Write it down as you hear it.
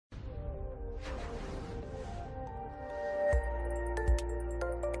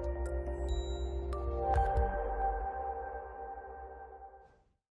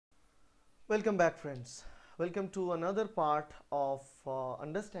Welcome back, friends. Welcome to another part of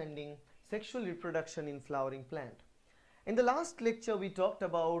understanding sexual reproduction in flowering plant. In the last lecture we talked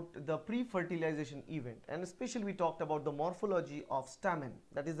about the pre-fertilization event, and especially we talked about the morphology of stamen,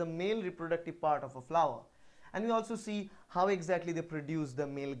 that is the male reproductive part of a flower, and we also see how exactly they produce the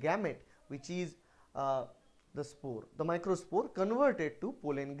male gamete, which is the spore, the microspore converted to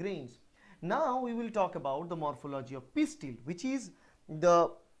pollen grains. Now we will talk about the morphology of pistil, which is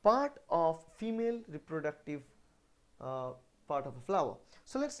the part of female reproductive part of a flower.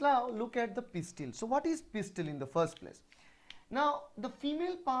 So let's now look at the pistil. So what is pistil in the first place? Now the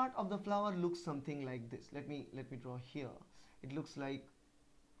female part of the flower looks something like this. Let me draw here. It looks like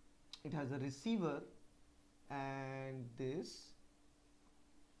it has a receiver and this,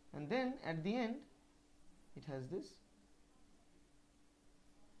 and then at the end it has this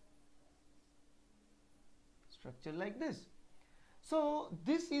structure like this. So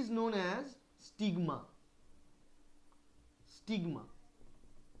this is known as stigma.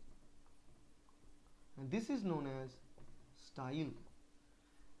 And this is known as style.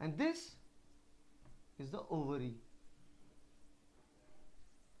 And this is the ovary.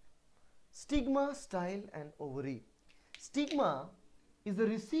 Stigma, style, and ovary. Stigma is the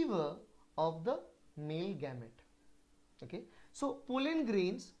receiver of the male gamete. Okay. So pollen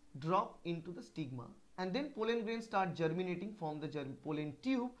grains drop into the stigma, and then pollen grains start germinating, form the pollen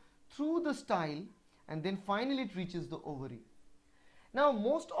tube through the style, and then finally it reaches the ovary. Now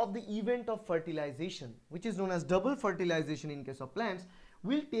most of the event of fertilization, which is known as double fertilization in case of plants,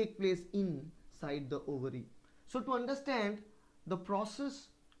 will take place inside the ovary. So to understand the process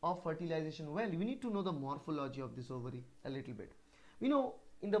of fertilization well, we need to know the morphology of this ovary a little bit. We know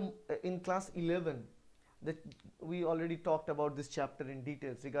in class 11 that we already talked about this chapter in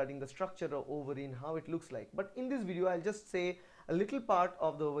details regarding the structure of ovary and how it looks like. But in this video, I'll just say a little part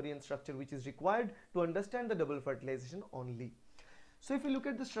of the ovarian structure which is required to understand the double fertilization only. So if you look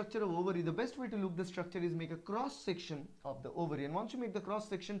at the structure of ovary, the best way to look the structure is make a cross section of the ovary. And once you make the cross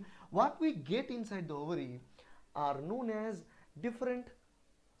section, what we get inside the ovary are known as different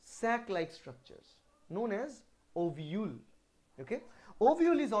sac-like structures known as ovule. Okay.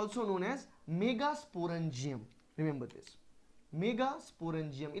 Ovule is also known as Megasporangium. Remember this.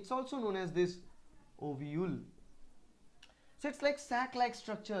 Megasporangium. It's also known as this ovule. So it's like sac-like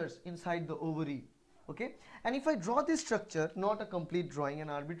structures inside the ovary. Okay. And if I draw this structure, not a complete drawing, an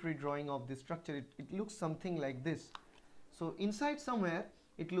arbitrary drawing of this structure, it looks something like this. So inside somewhere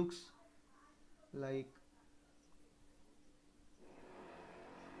it looks like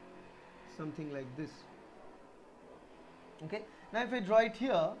something like this. Okay. Now if I draw it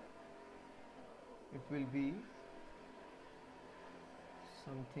here, it will be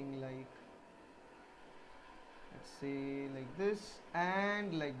something like, let's say like this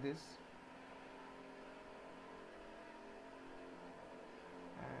and like this,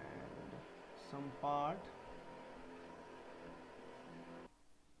 and some part.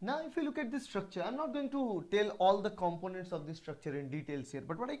 Now if you look at this structure, I'm not going to tell all the components of this structure in details here,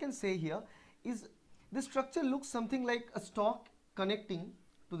 but what I can say here is this structure looks something like a stalk connecting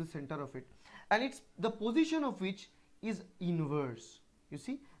to the center of it, and it's the position of which is inverse. You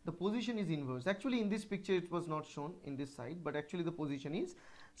see, the position is inverse. Actually in this picture it was not shown in this side, but actually the position is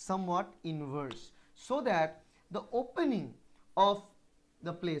somewhat inverse, so that the opening of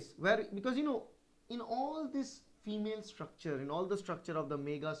the place where, because you know, in all this female structure, in all the structure of the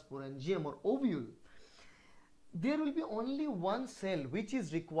Megasporangium or ovule, there will be only one cell which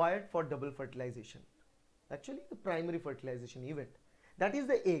is required for double fertilization. Actually the primary fertilization event, that is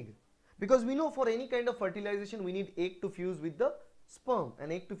the egg, because we know for any kind of fertilization we need egg to fuse with the sperm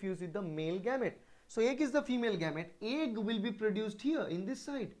and egg to fuse with the male gamete. So egg is the female gamete, egg will be produced here in this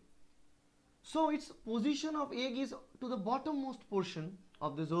side. So its position of egg is to the bottommost portion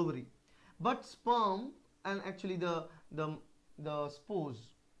of this ovary, but sperm and actually the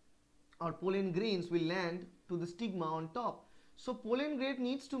spores or pollen grains will land to the stigma on top. So pollen grain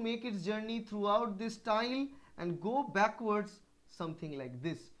needs to make its journey throughout this style and go backwards something like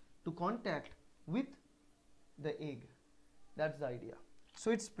this to contact with the egg. That's the idea. So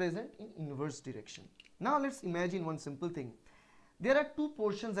it's present in inverse direction. Now let's imagine one simple thing. There are two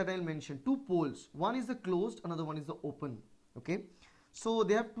portions that I'll mention, two poles. One is the closed, another one is the open. Okay. So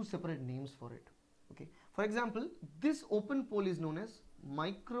they have two separate names for it. Okay. For example, this open pole is known as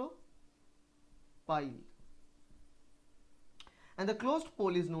micropyle, and the closed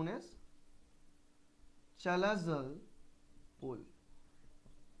pole is known as chalazal pole.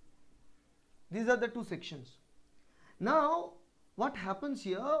 These are the two sections. Now what happens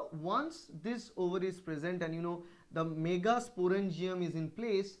here, once this ovary is present and you know the Megasporangium is in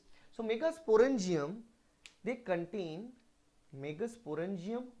place, So Megasporangium, they contain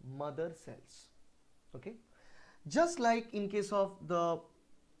Megasporangium mother cells. Okay, just like in case of the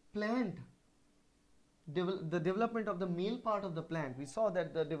plant, the development of the male part of the plant, we saw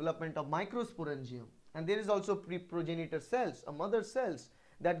that the development of microsporangium, and there is also progenitor cells, mother cells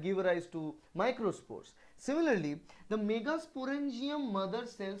that give rise to microspores. Similarly, the Megasporangium mother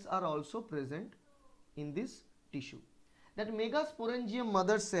cells are also present in this tissue. That Megasporangium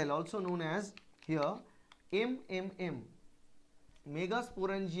mother cell, also known as here MMM,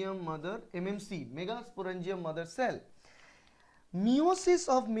 Megasporangium mother, MMC, Megasporangium mother cell. Meiosis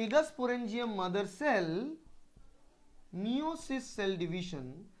of Megasporangium mother cell, meiosis cell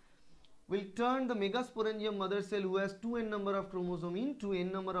division, will turn the Megasporangium mother cell, who has 2n number of chromosome, into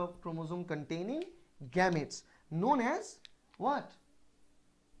n number of chromosome containing gametes, known as what?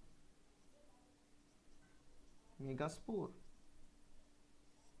 Megaspore.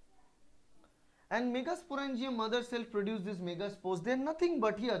 And Megasporangium mother cell produce these megaspores. They are nothing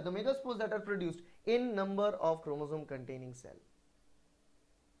but here the megaspores that are produced in number of chromosome containing cell.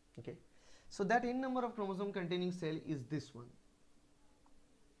 Okay, so that n number of chromosome containing cell is this one.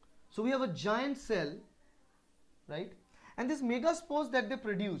 So we have a giant cell, right? And these megaspores that they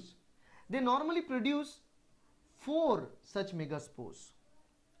produce, they normally produce 4 such megaspores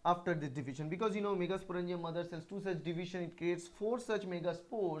after this division, because you know Megasporangium mother cells, 2 such division, it creates 4 such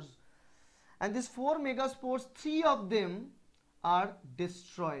megaspores. And these 4 megaspores, 3 of them are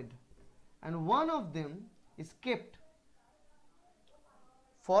destroyed and 1 of them is kept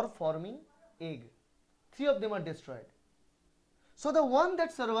for forming egg. 3 of them are destroyed. So the one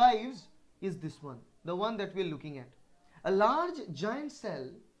that survives is this one, the one that we are looking at. A large giant cell,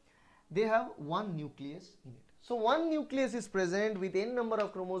 they have 1 nucleus in it. So 1 nucleus is present with n number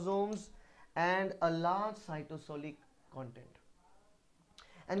of chromosomes and a large cytosolic content.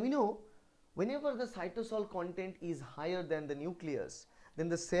 And we know whenever the cytosol content is higher than the nucleus, then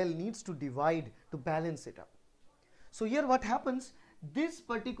the cell needs to divide to balance it up. So here what happens, this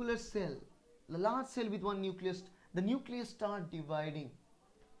particular cell, the large cell with 1 nucleus, the nucleus starts dividing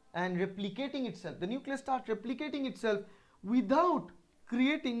and replicating itself. The nucleus starts replicating itself without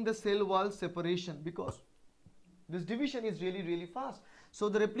creating the cell wall separation, because this division is really fast. So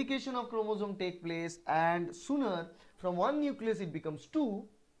the replication of chromosome take place, and sooner from 1 nucleus it becomes 2,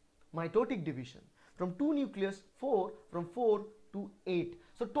 mitotic division. From 2 nucleus 4, from 4 to 8.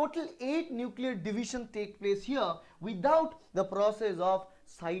 So total 8 nuclear division take place here without the process of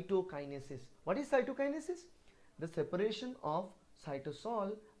cytokinesis. What is cytokinesis? The separation of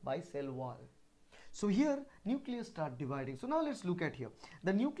cytosol by cell wall. So here nucleus start dividing. So now let's look at here.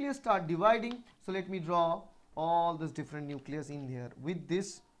 The nucleus start dividing. So let me draw all these different nucleus in here with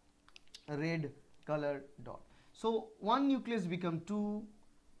this red colored dot. So 1 nucleus become 2,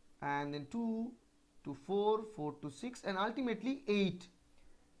 and then 2 to 4, 4 to 6, and ultimately 8.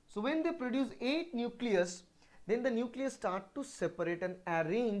 So when they produce 8 nucleus, then the nucleus start to separate and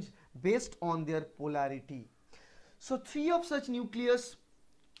arrange based on their polarity. So 3 of such nucleus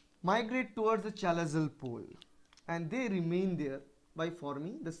migrate towards the chalazal pole, and they remain there by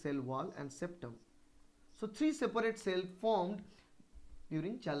forming the cell wall and septum. So 3 separate cells formed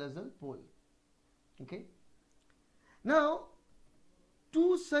during chalazal pole. Okay. Now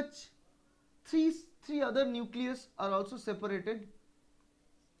 2 such 3 other nucleus are also separated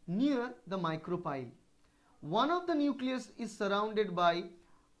near the micropyle. One of the nucleus is surrounded by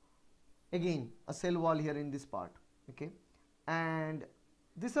again a cell wall here in this part. Okay, and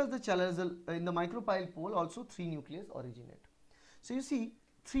this is the chalazal, in the micropyle pole also 3 nucleus originate. So you see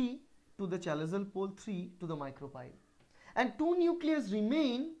 3 to the chalazal pole, 3 to the micropyle, and 2 nucleus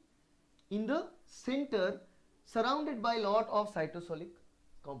remain in the center surrounded by lot of cytosolic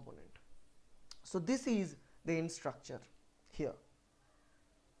component. So this is the end structure here.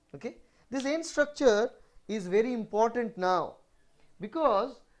 Okay, this end structure is very important now,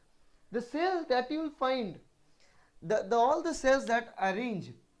 because the cells that you will find, all the cells that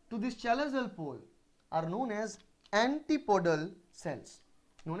arrange to this chalazal pole are known as antipodal cells,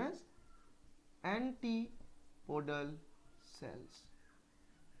 known as antipodal cells.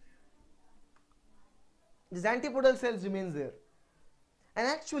 These antipodal cells remains there, and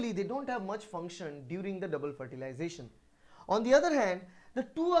actually they don't have much function during the double fertilization. On the other hand, the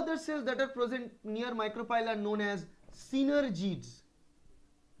 2 other cells that are present near micropyle are known as synergids.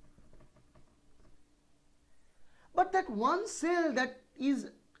 But that one cell that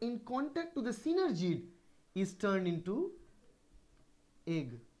is in contact to the synergid is turned into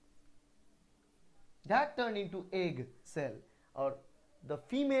egg. That turned into egg cell, or the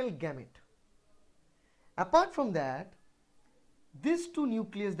female gamete. Apart from that, These two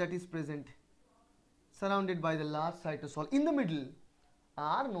nucleus that is present surrounded by the large cytosol in the middle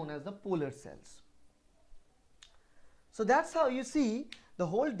are known as the polar cells. So that's how you see the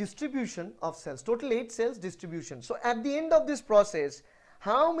whole distribution of cells, total 8 cells distribution. So at the end of this process,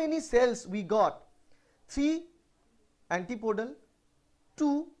 how many cells we got? 3 antipodal,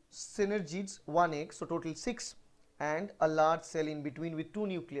 2 synergids, 1 egg, so total 6, and a large cell in between with 2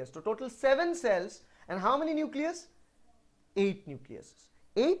 nucleus. So total 7 cells, and how many nucleus? 8 nucleuses.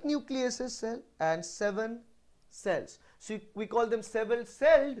 8 nucleuses cell and 7 cells. So we call them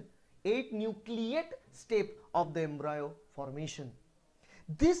 7-celled, 8 nucleate step of the embryo formation.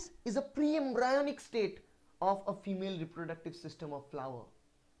 This is a pre-embryonic state of a female reproductive system of flower.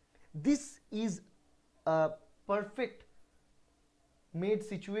 This is a perfect made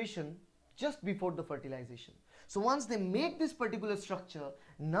situation just before the fertilization. So once they make this particular structure,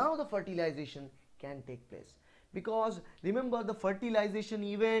 now the fertilization can take place. Because remember, the fertilization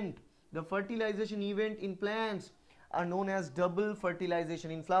event in plants are known as double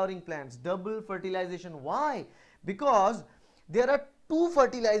fertilization in flowering plants. Double fertilization. Why? Because there are 2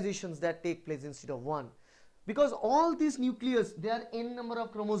 fertilizations that take place instead of 1. Because all these nucleus, they are n number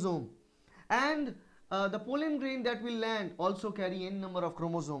of chromosome, and the pollen grain that will land also carry n number of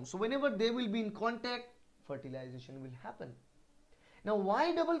chromosomes. So whenever they will be in contact, fertilization will happen. Now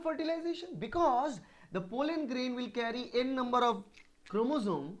why double fertilization? Because the pollen grain will carry n number of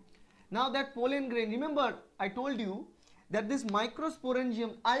chromosome. Now that pollen grain, remember I told you that this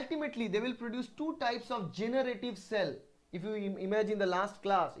microsporangium, ultimately they will produce 2 types of generative cell. If you imagine the last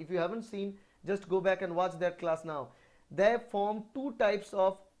class, if you haven't seen, just go back and watch that class now. They form 2 types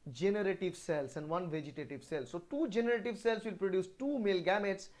of generative cells and 1 vegetative cell. So 2 generative cells will produce 2 male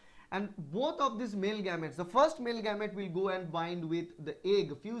gametes, and both of these male gametes, the first male gamete will go and bind with the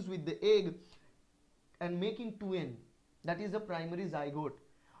egg, fuse with the egg, and making 2n, that is the primary zygote,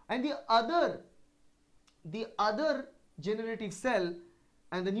 and the other generative cell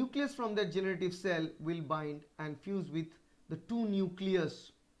and the nucleus from that generative cell will bind and fuse with the 2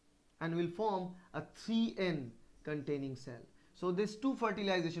 nucleus and will form a 3n containing cell. So this 2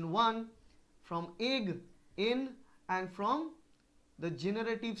 fertilization, 1 from egg n, and from the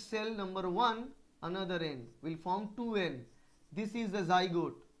generative cell number 1 another n, will form 2n. This is the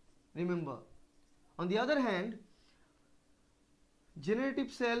zygote, remember. On the other hand,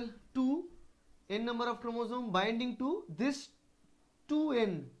 generative cell 2, n number of chromosome binding to this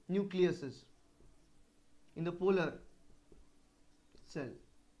 2n nucleuses in the polar cell.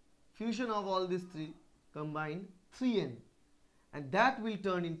 Fusion of all these 3 combine 3n, and that will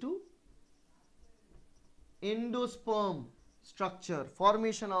turn into endosperm structure,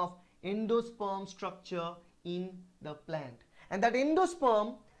 formation of endosperm structure in the plant. And that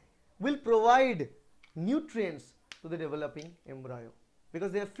endosperm will provide nutrients to the developing embryo,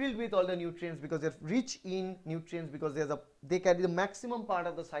 because they are filled with all the nutrients, because they are rich in nutrients, because they carry the maximum part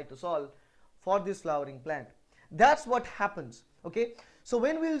of the cytosol for this flowering plant. That's what happens. Okay, so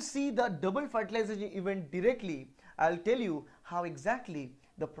when we will see the double fertilization event directly, I'll tell you how exactly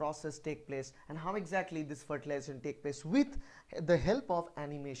the process take place and how exactly this fertilization take place with the help of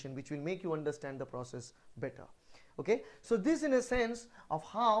animation, which will make you understand the process better. Okay, so this in a sense of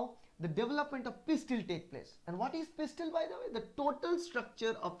how the development of pistil take place. And what is pistil, by the way? The total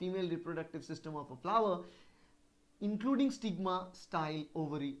structure of female reproductive system of a flower, including stigma, style,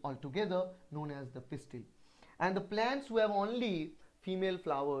 ovary altogether, known as the pistil. And the plants who have only female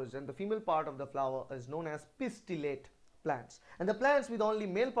flowers and the female part of the flower is known as pistillate plants. And the plants with only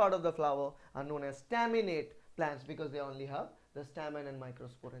male part of the flower are known as staminate plants, because they only have the stamen and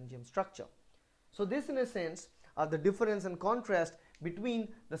microsporangium structure. So this in a sense are the difference and contrast between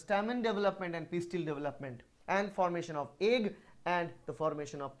the stamen development and pistil development, and formation of egg and the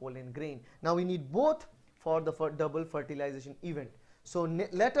formation of pollen grain. Now we need both for the double fertilization event. So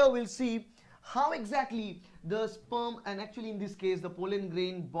later we'll see how exactly the sperm, and actually in this case the pollen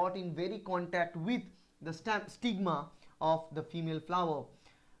grain, brought in very contact with the stigma of the female flower.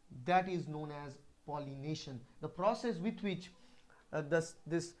 That is known as pollination, the process with which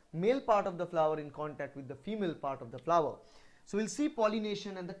this male part of the flower in contact with the female part of the flower. So we'll see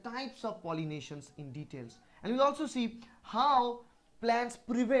pollination and the types of pollinations in details, and we'll also see how plants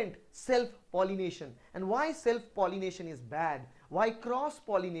prevent self-pollination and why self-pollination is bad, why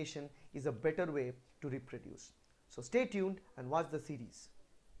cross-pollination is a better way to reproduce. So stay tuned and watch the series.